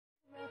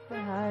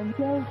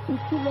Supermarket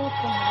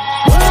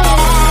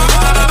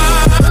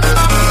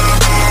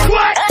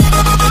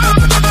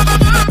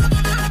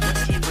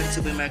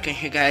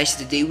here, guys.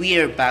 Today we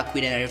are back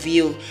with another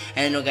review,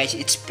 and I know, guys,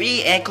 it's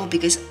pretty echo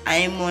because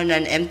I'm on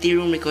an empty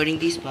room recording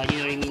this, but you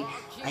know what I mean,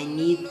 I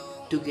need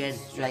to get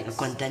like a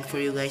content for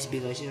you guys,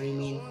 because you know what I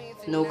mean,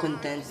 no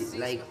content,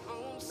 like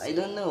I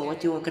don't know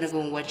what you are gonna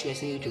go and watch,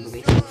 guys, on YouTube.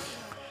 Okay, so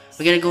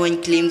we're gonna go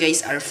and claim,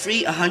 guys, our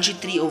free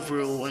 103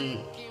 overall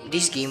on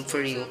this game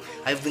for real.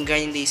 I've been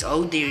grinding this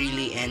all day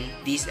really, and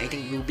this I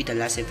think will be the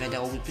last event I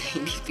will be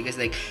playing this, because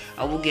like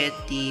I will get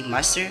the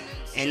master,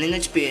 and then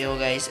it's pretty,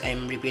 guys,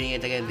 I'm repeating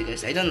it again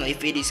because I don't know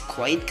if it is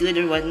quite good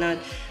or whatnot,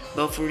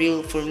 but for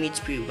real, for me it's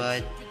pretty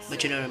bad.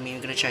 But you know what I mean,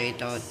 I'm gonna try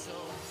it out.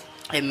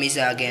 I miss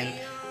that again.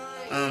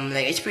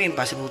 Like it's pretty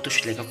impossible to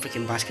shoot like a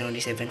freaking basket on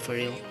this event for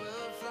real.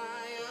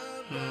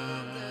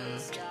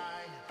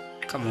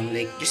 Come on,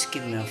 like just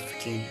give me a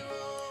freaking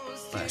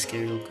basket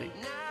real quick.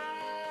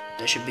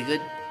 That should be good.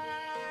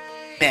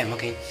 Bam.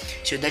 Okay,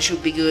 so that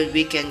should be good.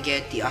 We can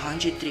get the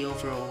 103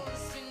 overall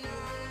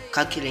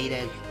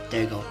calculated.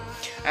 There you go.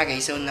 Okay,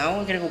 so now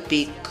we're gonna go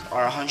pick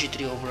our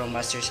 103 overall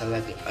master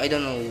select. I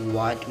don't know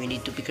what we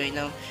need to pick right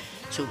now.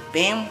 So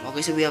bam.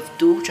 Okay, so we have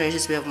two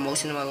choices. We have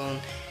Moses Malone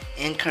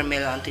and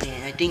Carmelo Anthony.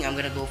 I think I'm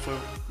gonna go for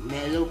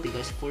Melo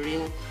because for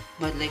real.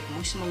 But like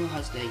Moses Malone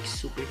has like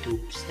super two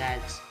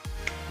stats.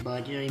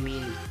 But you know what I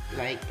mean,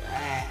 like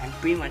I'm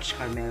pretty much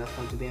Carmelo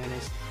fan, to be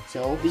honest.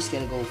 So obviously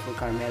gonna go for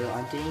Carmelo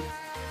Anthony.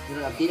 We're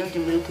gonna update our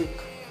team real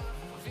quick.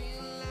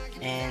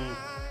 And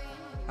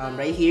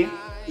right here,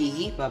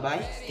 Iggy, bye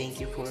bye. Thank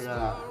you for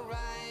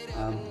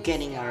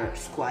getting our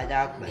squad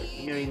up. But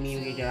you know what I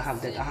mean, we're gonna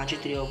have that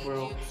 103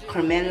 overall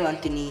Carmelo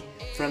Anthony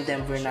from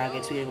Denver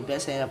Nuggets. We're gonna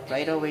best set up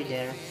right over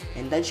there,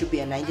 and that should be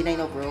a 99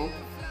 overall,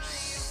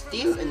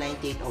 still a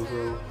 98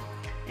 overall.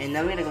 And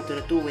now we're gonna go to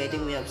the two-way. I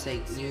think we have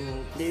like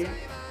new player.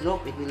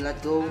 Nope, it will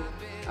not go.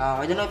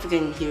 I don't know if you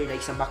can hear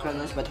like some background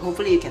noise, but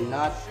hopefully you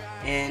cannot.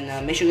 And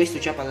make sure guys to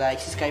drop a like,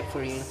 subscribe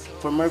for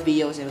more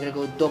videos, and we're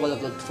gonna go double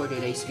upload for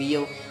today's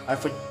video, or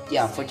for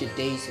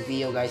today's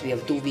video, guys. We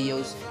have two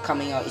videos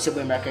coming out. It's your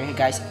boy Marker here,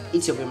 guys.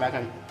 It's your boy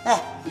Marker.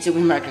 It's your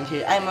boy Marker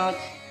here. I'm out.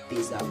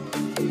 Peace out.